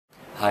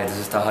Hi, this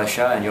is Taaha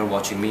Shah and you're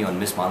watching me on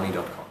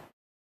MissMalini.com.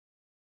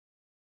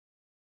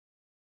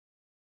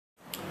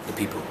 The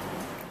people.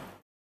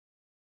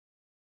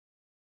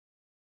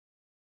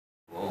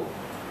 Whoa.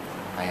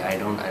 I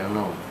don't know.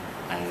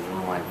 I don't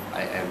know.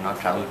 I have not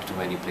traveled to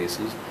many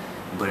places,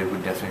 but it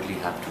would definitely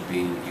have to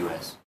be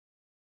US.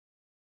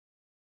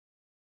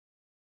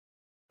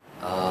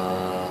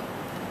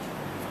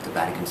 The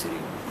Vatican City.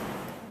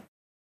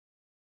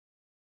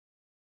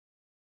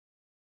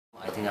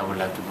 I think I would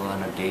like to go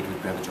on a date with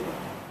Prem Chopra.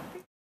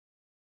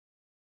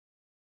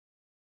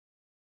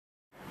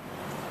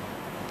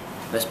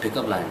 Best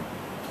pickup line.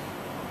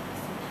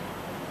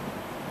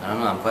 I don't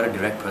know, I'm quite a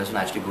direct person.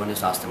 I actually go and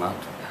just ask them out.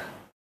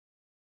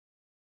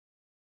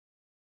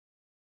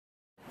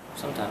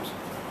 Sometimes.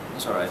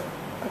 It's alright.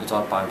 It's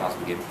all part and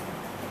parcel of the game.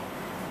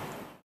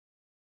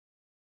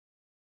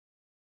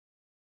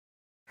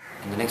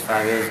 In the next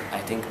 5 years, I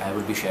think I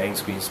will be sharing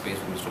screen space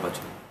with Mr.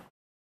 Bachchan.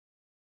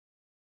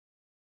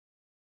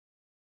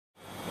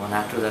 One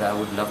actor that I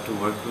would love to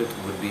work with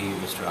would be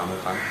Mr. Amir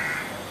Khan.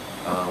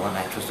 One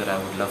actress that I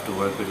would love to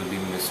work with would be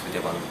Miss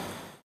Vidya Balan.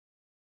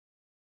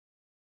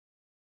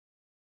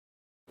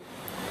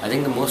 I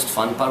think the most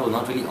fun part was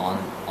not really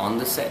on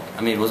the set.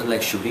 I mean, it wasn't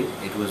like shooting.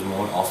 It was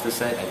more off the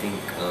set. I think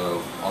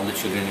all the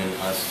children and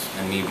us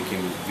and me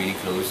became really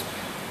close.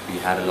 We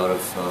had a lot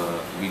of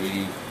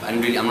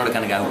I'm not the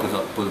kind of guy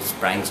who pulls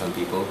pranks on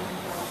people.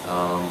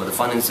 But the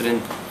fun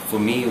incident for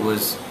me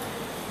was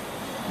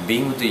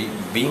being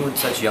with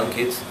such young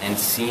kids and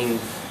seeing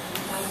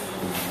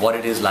what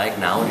it is like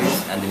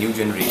nowadays and the new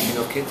generation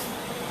of kids,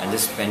 and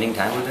just spending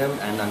time with them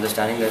and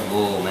understanding that,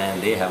 oh man,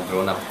 they have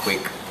grown up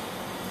quick.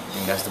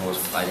 That's the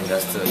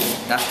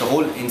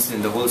whole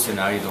incident, the whole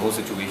scenario, the whole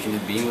situation.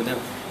 Just being with them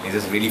is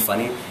just really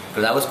funny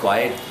because I was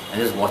quiet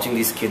and just watching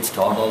these kids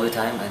talk all the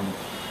time, and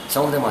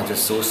some of them are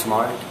just so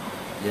smart,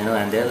 you know,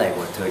 and they're like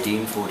what,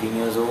 13, 14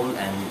 years old,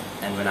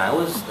 and when I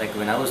was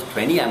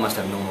 20, I must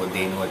have known what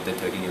they know at the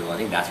 13 years old. I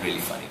think that's really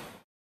funny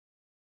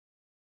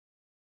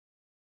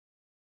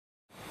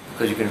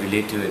because you can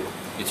relate to it.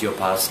 It's your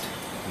past.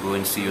 Go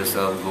and see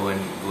yourself. Go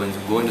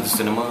into the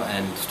cinema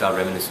and start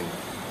reminiscing.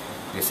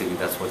 Basically,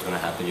 that's what's going to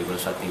happen. You're going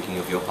to start thinking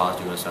of your past.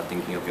 You're going to start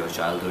thinking of your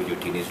childhood, your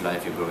teenage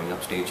life, your growing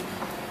up stage,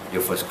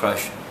 your first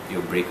crush,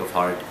 your break of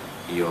heart,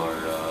 your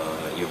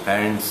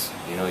parents.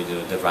 You know,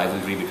 the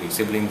rivalry between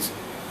siblings.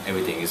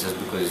 Everything. It's just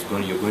because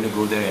you're going to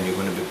go there and you're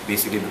going to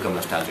basically become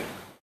nostalgic.